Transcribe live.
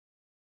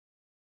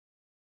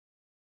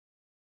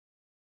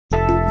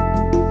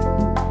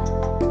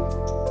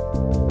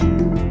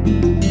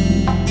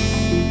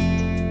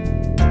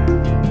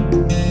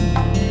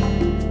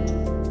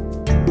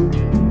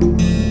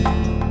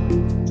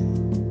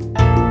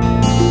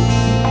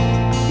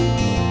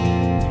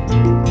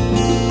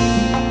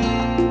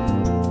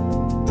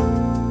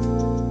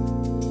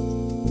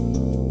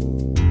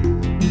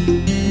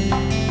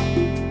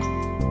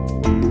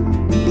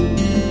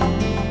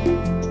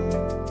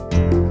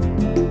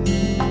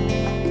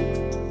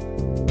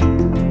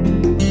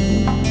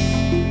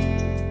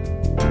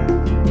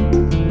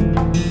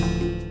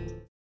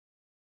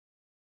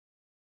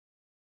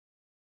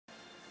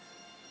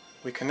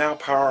can now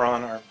power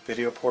on our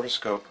video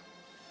portoscope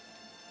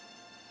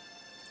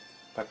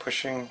by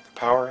pushing the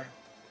power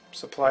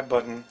supply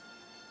button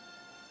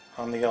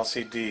on the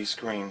LCD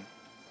screen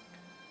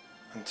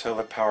until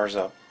it powers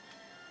up.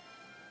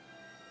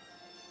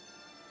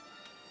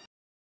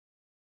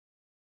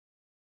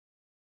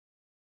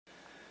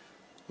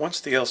 Once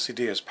the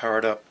LCD is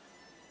powered up,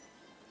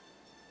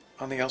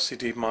 on the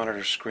LCD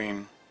monitor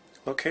screen,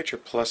 locate your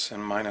plus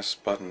and minus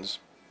buttons.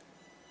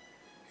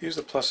 Use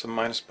the plus and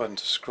minus button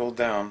to scroll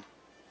down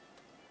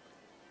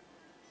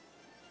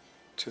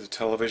to the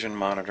television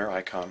monitor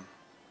icon,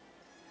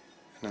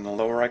 and in the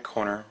lower right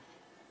corner,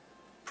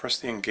 press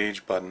the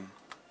Engage button.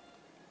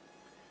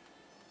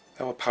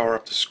 That will power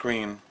up the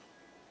screen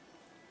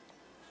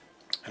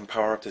and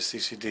power up the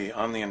CCD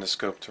on the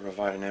endoscope to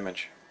provide an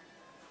image.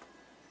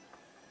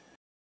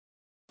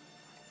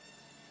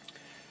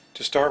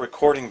 To start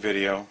recording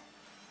video,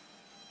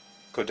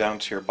 go down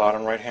to your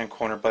bottom right hand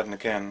corner button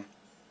again.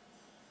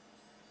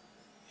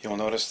 You'll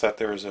notice that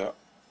there is a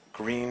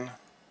green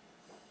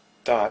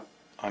dot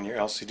on your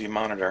LCD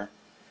monitor.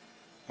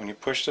 When you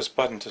push this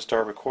button to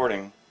start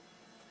recording,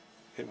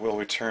 it will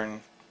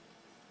return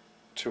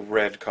to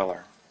red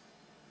color.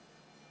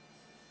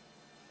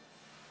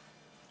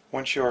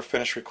 Once you are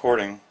finished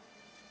recording,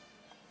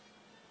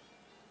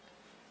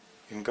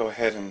 you can go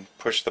ahead and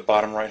push the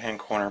bottom right hand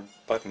corner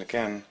button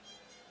again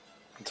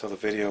until the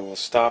video will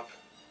stop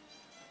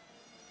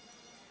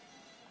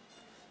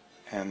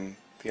and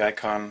the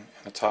icon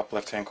in the top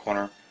left hand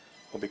corner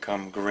will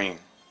become green.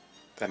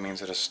 That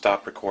means it has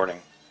stopped recording.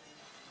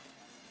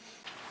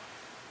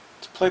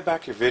 To play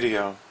back your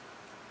video,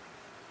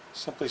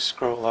 simply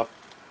scroll up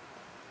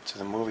to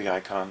the movie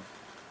icon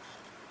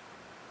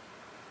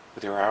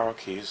with your arrow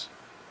keys.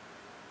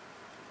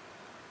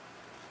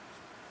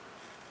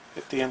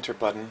 Hit the enter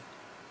button.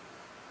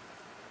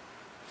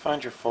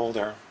 Find your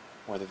folder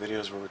where the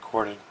videos were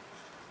recorded.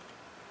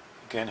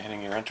 Again,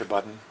 hitting your enter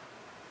button.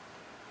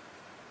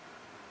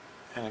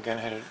 And again,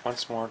 hit it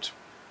once more to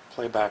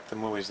play back the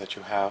movies that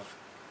you have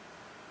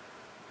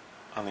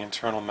on the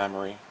internal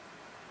memory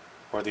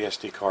or the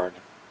SD card.